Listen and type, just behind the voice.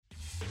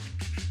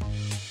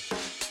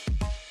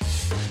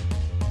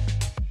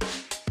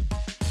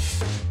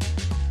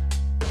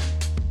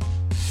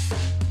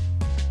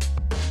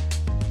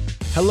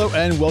Hello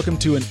and welcome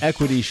to An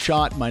Equity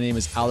Shot. My name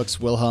is Alex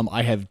Wilhelm.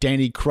 I have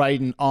Danny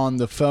Crichton on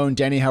the phone.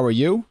 Danny, how are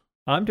you?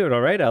 I'm doing all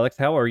right, Alex.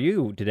 How are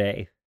you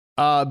today?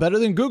 Better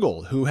than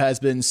Google, who has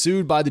been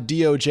sued by the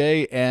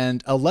DOJ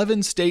and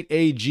 11 state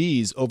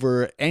AGs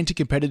over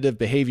anti-competitive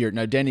behavior.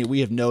 Now, Danny, we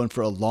have known for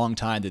a long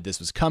time that this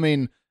was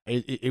coming.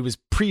 It was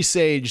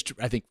presaged,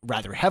 I think,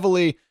 rather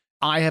heavily.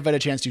 I have had a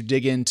chance to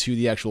dig into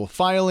the actual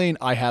filing.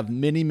 I have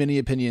many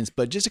opinions,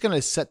 but just to kind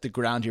of set the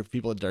ground here for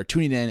people that are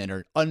tuning in and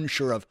are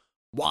unsure of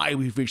why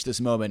we've reached this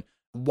moment,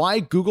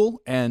 why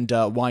Google and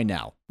why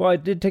now? Well,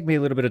 it did take me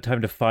a little bit of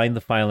time to find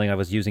the filing. I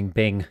was using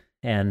Bing,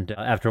 and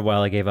after a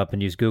while I gave up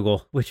and used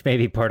Google, which may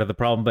be part of the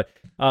problem.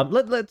 But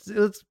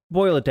let's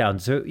boil it down.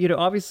 So,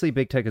 obviously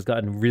big tech has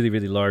gotten really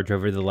large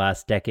over the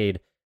last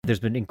decade. There's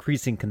been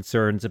increasing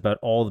concerns about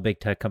all the big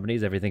tech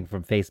companies, everything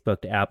from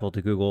Facebook to Apple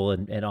to Google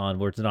and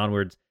onwards and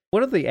onwards.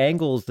 One of the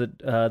angles that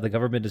the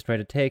government is trying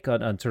to take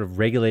on sort of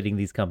regulating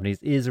these companies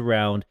is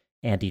around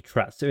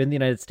antitrust. So in the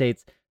United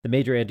States, the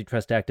major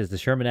antitrust act is the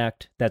Sherman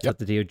Act. That's what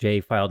the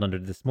DOJ filed under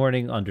this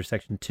morning, under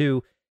Section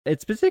 2.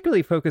 It's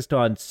particularly focused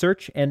on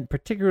search and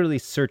particularly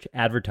search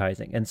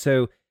advertising. And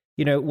so,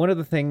 one of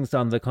the things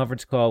on the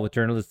conference call with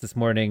journalists this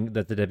morning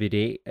that the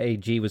Deputy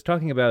AG was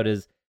talking about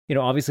is,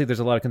 obviously there's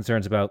a lot of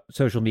concerns about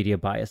social media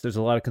bias. There's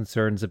a lot of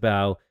concerns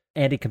about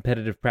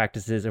anti-competitive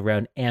practices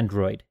around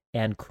Android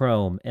and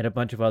Chrome and a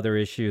bunch of other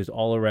issues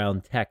all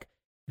around tech.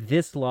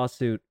 This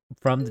lawsuit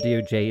from the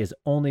DOJ is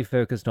only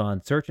focused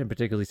on search and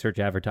particularly search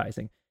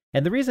advertising.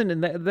 And the reason,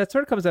 and that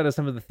sort of comes out of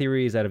some of the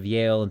theories out of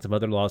Yale and some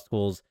other law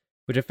schools,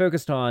 which have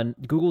focused on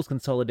Google's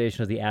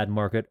consolidation of the ad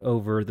market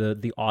over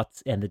the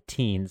aughts and the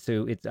teens.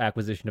 So its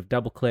acquisition of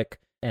DoubleClick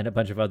and a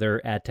bunch of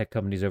other ad tech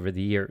companies over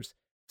the years.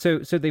 So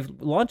they've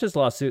launched this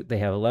lawsuit. They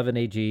have 11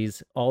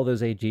 AGs. All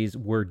those AGs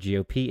were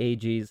GOP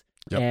AGs.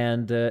 Yep.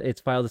 And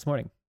it's filed this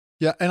morning.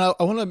 Yeah, and I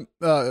want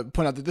to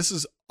point out that this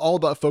is all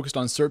about focused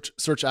on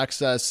search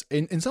access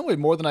in some way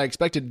more than I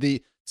expected.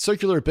 The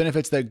circular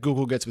benefits that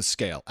Google gets with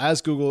scale.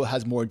 As Google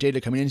has more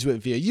data coming into it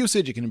via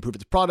usage, it can improve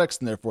its products,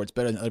 and therefore it's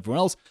better than everyone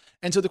else.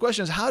 And so the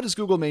question is, how does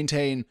Google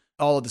maintain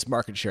all of this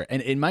market share?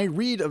 And in my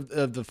read of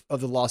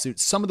the lawsuit,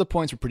 some of the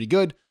points were pretty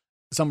good,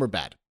 some were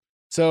bad.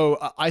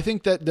 So I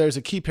think that there's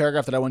a key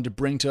paragraph that I wanted to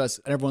bring to us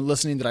and everyone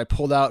listening that I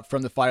pulled out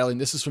from the filing.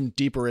 This is from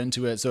deeper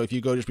into it. So if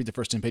you go just read the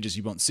first 10 pages,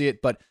 you won't see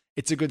it, but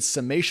it's a good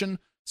summation.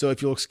 So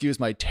if you'll excuse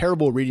my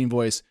terrible reading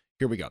voice,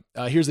 here we go.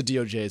 Here's the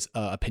DOJ's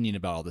opinion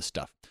about all this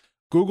stuff.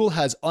 Google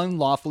has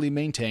unlawfully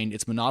maintained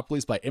its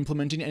monopolies by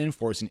implementing and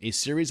enforcing a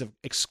series of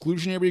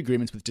exclusionary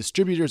agreements with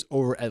distributors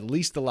over at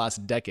least the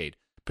last decade.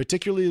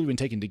 Particularly when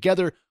taken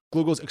together,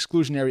 Google's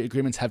exclusionary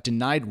agreements have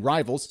denied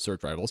rivals,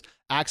 search rivals,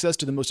 access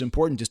to the most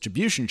important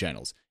distribution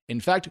channels. In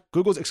fact,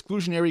 Google's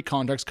exclusionary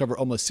contracts cover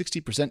almost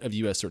 60% of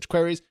US search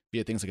queries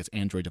via things like its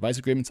Android device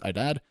agreements, I'd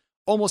add.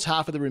 Almost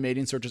half of the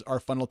remaining searches are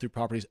funneled through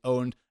properties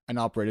owned and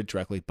operated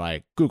directly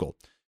by Google.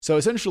 So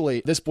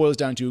essentially, this boils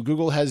down to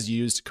Google has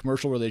used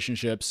commercial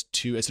relationships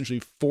to essentially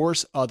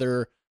force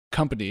other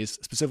companies,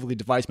 specifically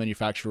device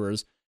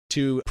manufacturers,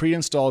 to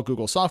pre-install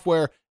Google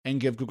software and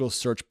give Google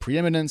search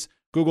preeminence.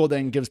 Google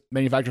then gives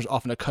manufacturers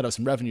often a cut of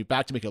some revenue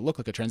back to make it look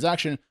like a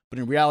transaction. But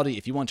in reality,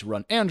 if you want to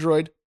run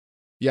Android,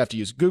 you have to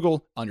use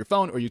Google on your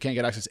phone or you can't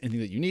get access to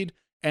anything that you need.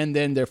 And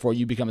then therefore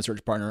you become a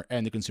search partner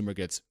and the consumer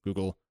gets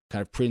Google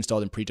kind of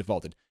pre-installed and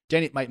pre-defaulted.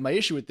 Danny, my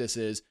issue with this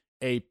is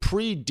a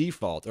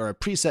pre-default or a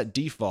preset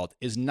default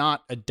is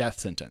not a death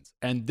sentence.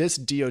 And this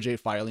DOJ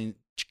filing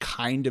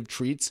kind of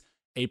treats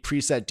a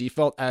preset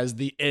default as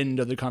the end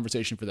of the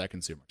conversation for that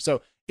consumer.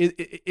 So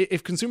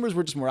if consumers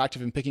were just more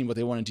active in picking what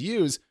they wanted to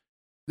use,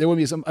 there wouldn't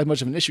be as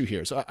much of an issue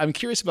here. So I'm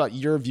curious about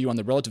your view on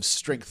the relative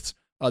strengths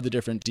of the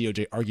different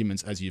DOJ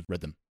arguments as you've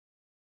read them.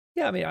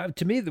 Yeah, I mean,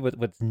 to me,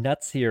 what's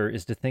nuts here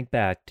is to think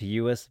back to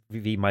US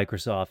v.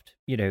 Microsoft,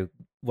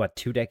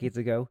 2 decades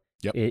ago?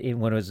 Yep.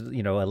 When it was,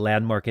 a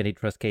landmark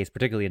antitrust case,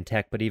 particularly in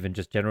tech, but even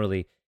just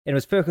generally. And it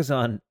was focused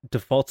on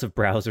defaults of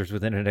browsers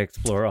with Internet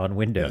Explorer on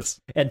Windows.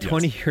 Yes. And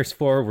 20 years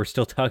forward, we're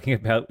still talking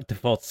about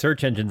default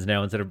search engines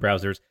now instead of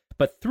browsers,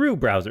 but through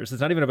browsers.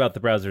 It's not even about the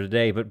browser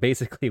today, but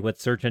basically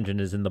what search engine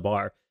is in the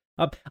bar.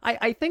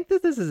 I think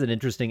that this is an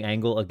interesting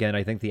angle. Again,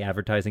 I think the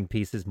advertising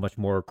piece is much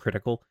more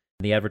critical.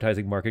 In the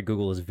advertising market,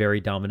 Google is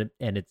very dominant,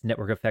 and its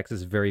network effects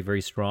is very,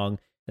 very strong.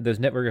 And those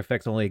network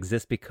effects only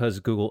exist because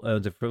Google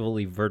owns a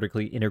fully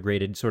vertically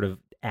integrated sort of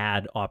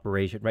ad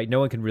operation, right? No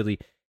one can really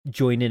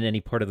join in any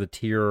part of the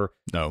tier.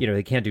 No.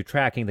 They can't do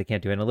tracking, they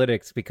can't do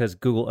analytics because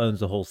Google owns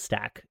the whole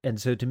stack.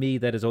 And so to me,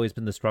 that has always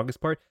been the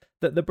strongest part.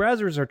 The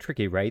browsers are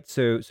tricky, right?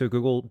 So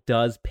Google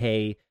does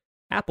pay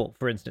Apple,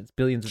 for instance,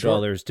 billions of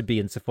dollars to be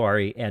in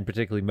Safari and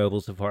particularly mobile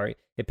Safari.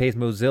 It pays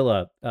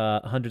Mozilla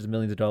hundreds of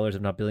millions of dollars,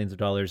 if not billions of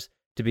dollars,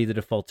 to be the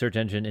default search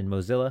engine in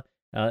Mozilla.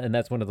 And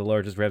that's one of the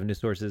largest revenue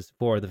sources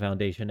for the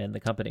foundation and the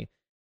company.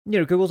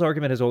 Google's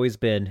argument has always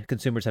been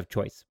consumers have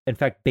choice. In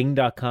fact,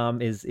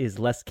 Bing.com is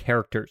less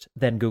characters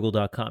than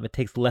Google.com. It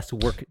takes less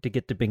work to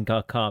get to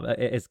Bing.com,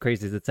 as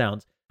crazy as it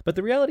sounds. But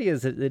the reality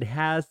is that it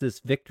has this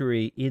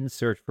victory in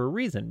search for a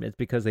reason. It's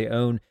because they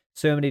own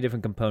so many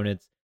different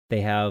components.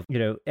 They have,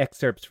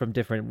 excerpts from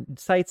different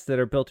sites that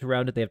are built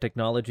around it. They have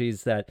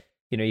technologies that,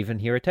 even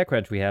here at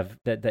TechCrunch, we have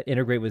that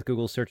integrate with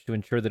Google Search to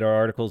ensure that our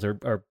articles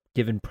are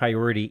given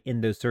priority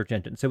in those search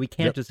engines. So we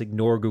can't just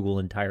ignore Google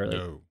entirely.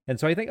 No. And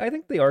so I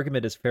think the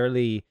argument is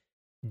fairly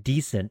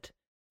decent.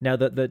 Now,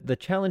 the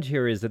challenge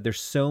here is that there's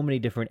so many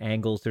different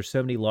angles. There's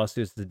so many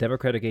lawsuits. The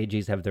Democratic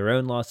AGs have their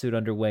own lawsuit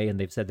underway, and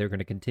they've said they're going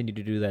to continue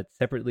to do that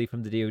separately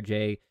from the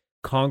DOJ.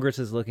 Congress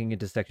is looking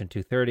into Section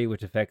 230,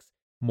 which affects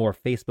more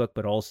Facebook,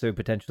 but also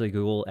potentially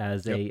Google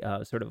as a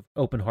sort of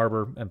open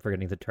harbor. I'm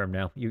forgetting the term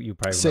now. You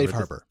probably safe remember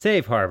harbor.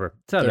 Safe harbor.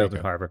 It's not an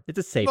open harbor. It's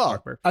a safe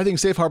harbor. I think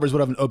safe harbors would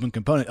have an open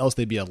component, else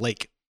they'd be a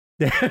lake.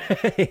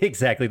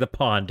 Exactly, the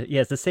pond.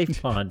 Yes, the safe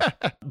pond.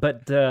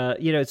 But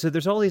so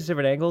there's all these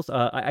different angles.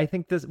 I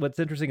think what's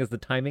interesting is the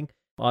timing.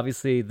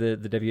 Obviously, the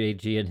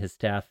WAG and his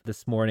staff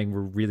this morning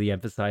were really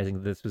emphasizing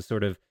that this was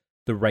sort of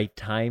the right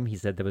time. He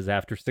said that was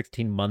after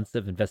 16 months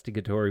of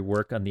investigatory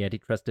work on the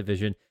antitrust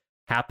division.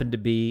 Happened to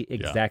be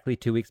exactly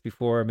 2 weeks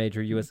before a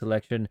major U.S.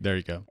 election. There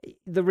you go.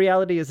 The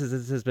reality is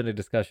this has been a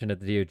discussion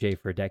at the DOJ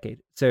for a decade.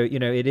 So,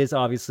 it is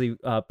obviously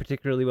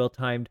particularly well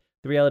timed.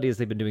 The reality is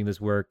they've been doing this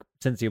work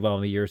since the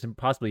Obama years and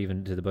possibly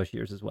even to the Bush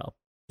years as well.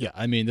 Yeah,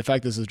 I mean, the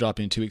fact this is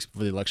dropping 2 weeks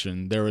before the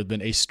election, there have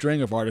been a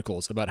string of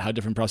articles about how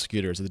different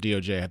prosecutors at the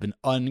DOJ have been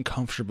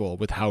uncomfortable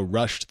with how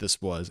rushed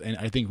this was. And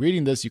I think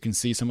reading this, you can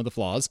see some of the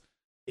flaws.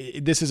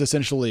 This is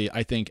essentially,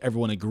 I think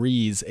everyone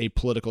agrees, a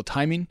political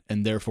timing,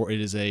 and therefore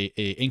it is a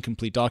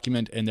incomplete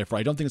document, and therefore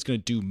I don't think it's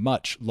going to do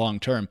much long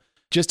term.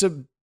 Just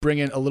to bring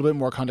in a little bit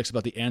more context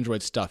about the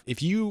Android stuff,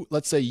 if you,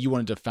 let's say you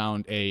wanted to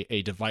found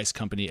a device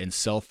company and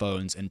sell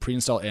phones and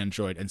pre-install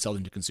Android and sell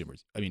them to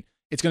consumers, I mean,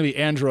 it's going to be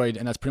Android,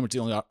 and that's pretty much the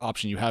only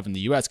option you have in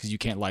the US because you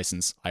can't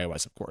license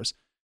iOS, of course.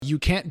 You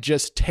can't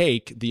just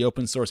take the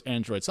open source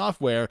Android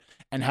software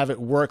and have it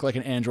work like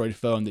an Android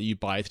phone that you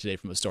buy today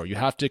from a store. You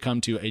have to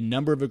come to a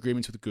number of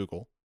agreements with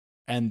Google,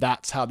 and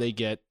that's how they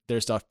get their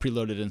stuff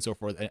preloaded and so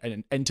forth.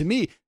 And to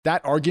me,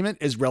 that argument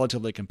is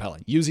relatively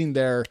compelling. Using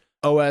their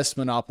OS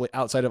monopoly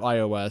outside of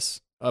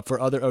iOS for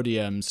other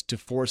ODMs to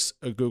force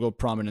a Google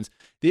prominence,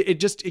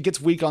 it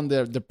gets weak on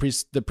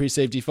the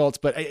pre-save defaults,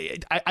 but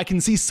I can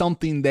see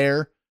something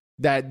there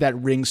that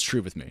rings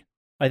true with me.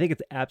 I think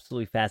it's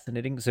absolutely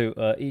fascinating. So,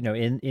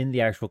 in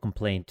the actual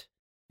complaint,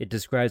 it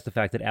describes the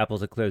fact that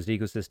Apple's a closed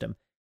ecosystem,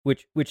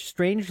 which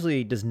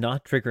strangely does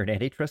not trigger an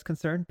antitrust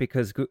concern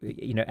because,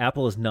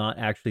 Apple is not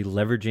actually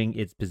leveraging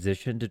its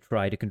position to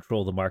try to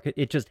control the market.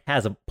 It just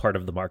has a part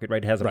of the market,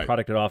 right? It has a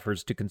product it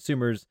offers to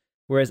consumers.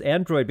 Whereas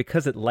Android,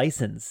 because it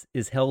license,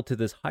 is held to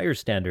this higher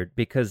standard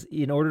because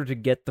in order to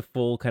get the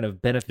full kind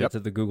of benefits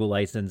of the Google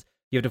license,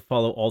 you have to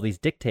follow all these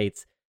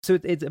dictates. So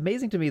it's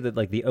amazing to me that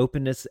like the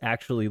openness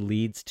actually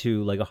leads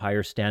to like a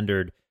higher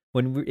standard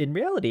when in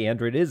reality,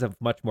 Android is a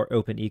much more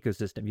open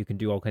ecosystem. You can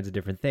do all kinds of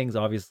different things.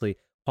 Obviously,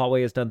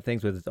 Huawei has done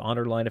things with its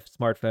Honor line of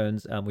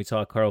smartphones. We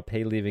saw Carl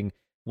Pei leaving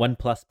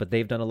OnePlus, but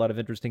they've done a lot of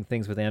interesting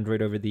things with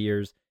Android over the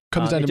years.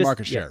 Comes down to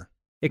market share.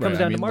 It comes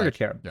down to market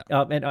share.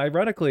 Yeah. And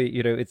ironically,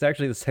 it's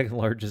actually the second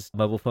largest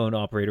mobile phone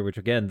operator, which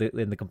again,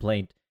 in the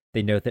complaint,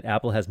 they note that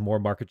Apple has more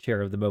market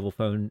share of the mobile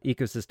phone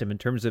ecosystem in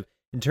terms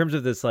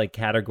of this like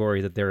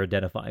category that they're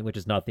identifying, which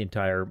is not the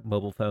entire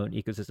mobile phone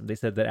ecosystem. They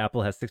said that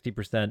Apple has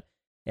 60%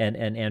 and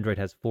Android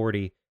has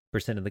 40%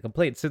 in the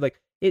complaint. So like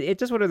it's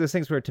just one of those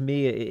things where to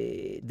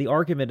me the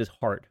argument is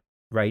hard,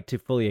 right, to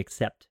fully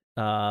accept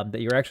that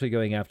you're actually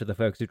going after the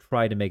folks who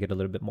try to make it a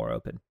little bit more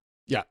open.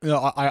 Yeah,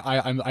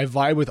 I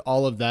vibe with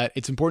all of that.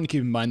 It's important to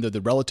keep in mind though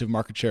the relative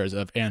market shares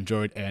of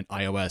Android and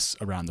iOS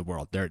around the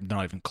world. They're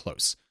not even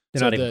close.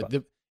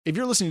 If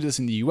you're listening to this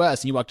in the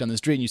US and you walk down the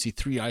street and you see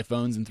 3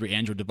 iPhones and 3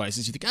 Android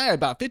devices, you think,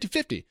 about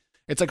 50-50.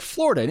 It's like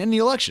Florida in any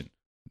election.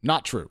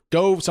 Not true.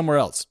 Go somewhere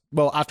else.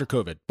 Well, after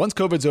COVID. Once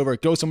COVID's over,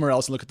 go somewhere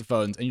else and look at the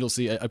phones and you'll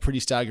see a pretty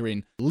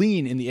staggering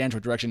lean in the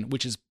Android direction,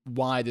 which is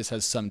why this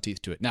has some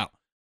teeth to it. Now,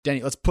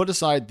 Danny, let's put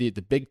aside the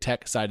big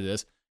tech side of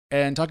this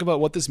and talk about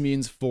what this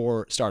means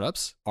for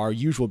startups, our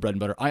usual bread and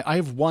butter. I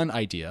have one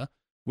idea,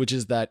 which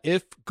is that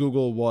if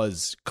Google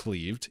was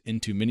cleaved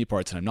into many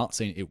parts, and I'm not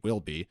saying it will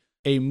be,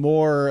 a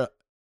more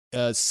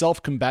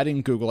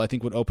self-combating Google, I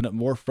think, would open up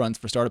more fronts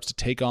for startups to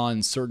take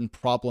on certain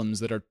problems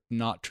that are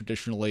not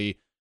traditionally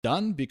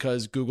done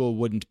because Google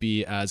wouldn't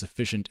be as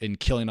efficient in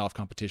killing off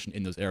competition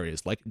in those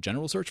areas, like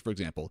general search, for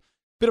example.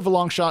 Bit of a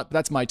long shot, but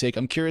that's my take.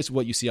 I'm curious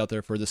what you see out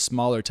there for the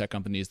smaller tech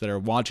companies that are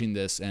watching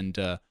this and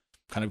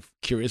kind of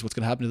curious what's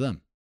going to happen to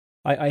them.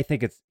 I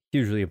think it's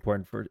hugely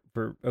important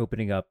for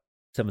opening up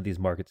some of these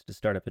markets to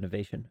startup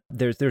innovation.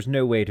 There's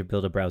no way to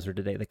build a browser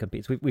today that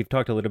competes. We've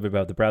talked a little bit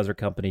about the browser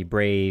company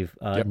Brave,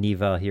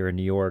 Neva here in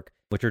New York,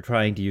 which are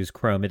trying to use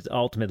Chrome. It's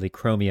ultimately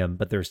Chromium,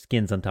 but there's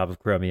skins on top of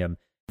Chromium.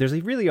 There's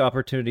a really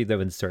opportunity though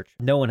in search.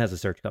 No one has a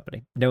search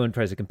company. No one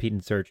tries to compete in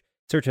search.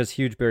 Search has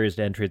huge barriers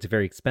to entry. It's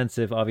very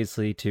expensive,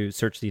 obviously, to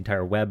search the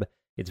entire web.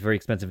 It's very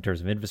expensive in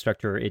terms of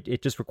infrastructure.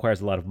 It just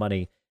requires a lot of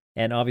money.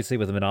 And obviously,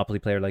 with a monopoly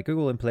player like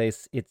Google in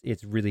place,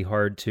 it's really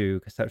hard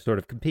to sort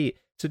of compete.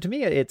 So to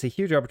me, it's a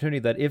huge opportunity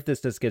that if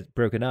this just gets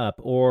broken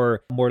up,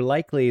 or more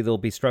likely there'll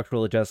be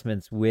structural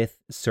adjustments with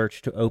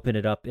search to open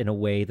it up in a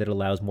way that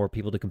allows more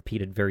people to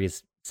compete in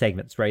various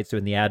segments, right? So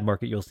in the ad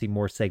market, you'll see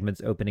more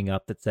segments opening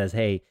up that says,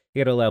 hey, you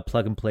got to allow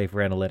plug and play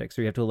for analytics,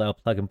 or you have to allow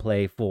plug and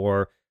play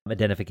for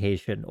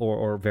identification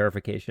or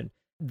verification.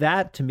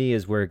 That to me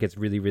is where it gets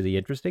really, really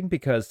interesting,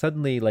 because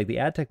suddenly, like, the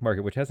ad tech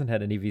market, which hasn't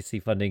had any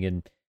VC funding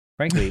in,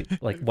 frankly,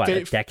 like, what,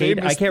 a decade?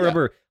 I can't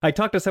remember. I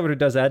talked to someone who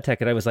does ad tech,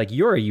 and I was like,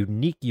 you're a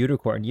unique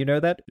unicorn. You know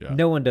that? Yeah.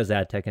 No one does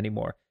ad tech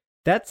anymore.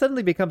 That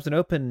suddenly becomes an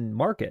open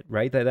market,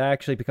 right? That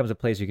actually becomes a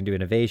place you can do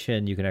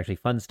innovation. You can actually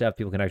fund stuff.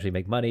 People can actually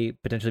make money,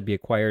 potentially be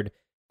acquired.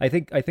 I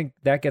think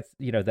that gets,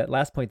 that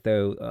last point,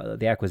 though,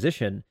 the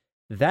acquisition,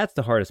 that's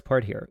the hardest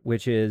part here,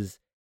 which is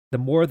the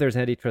more there's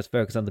antitrust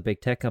focus on the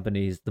big tech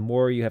companies, the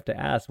more you have to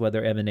ask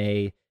whether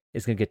M&A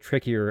is going to get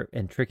trickier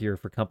and trickier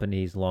for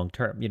companies long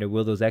term.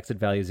 Will those exit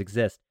values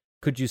exist?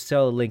 Could you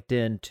sell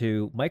LinkedIn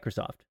to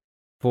Microsoft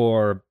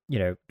for,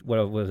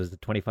 what was it,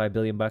 $25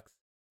 billion?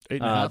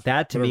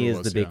 That to me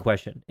is the big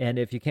question. And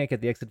if you can't get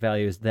the exit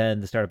values,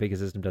 then the startup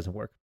ecosystem doesn't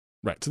work.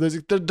 Right. So there's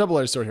a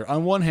double-edged sword here.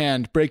 On one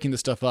hand, breaking this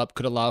stuff up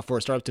could allow for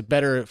a startup to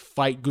better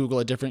fight Google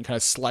at different kind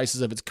of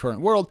slices of its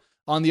current world.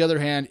 On the other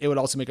hand, it would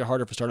also make it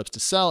harder for startups to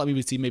sell. I mean,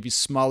 we see maybe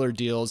smaller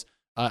deals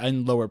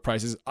and lower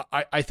prices.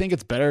 I think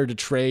it's better to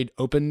trade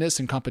openness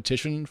and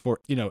competition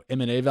for,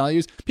 M&A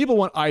values. People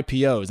want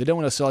IPOs. They don't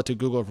want to sell it to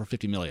Google for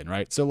 $50 million,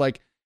 right? So like,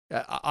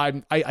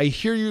 I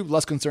hear you,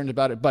 less concerned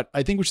about it, but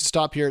I think we should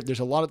stop here. There's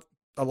a lot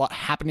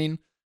happening.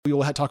 We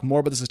will talk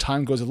more about this as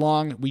time goes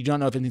along. We don't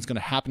know if anything's going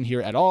to happen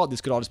here at all. This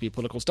could all just be a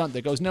political stunt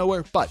that goes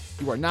nowhere, but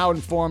you are now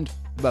informed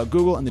about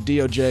Google and the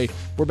DOJ.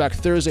 We're back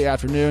Thursday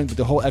afternoon with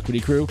the whole equity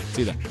crew.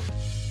 See you then.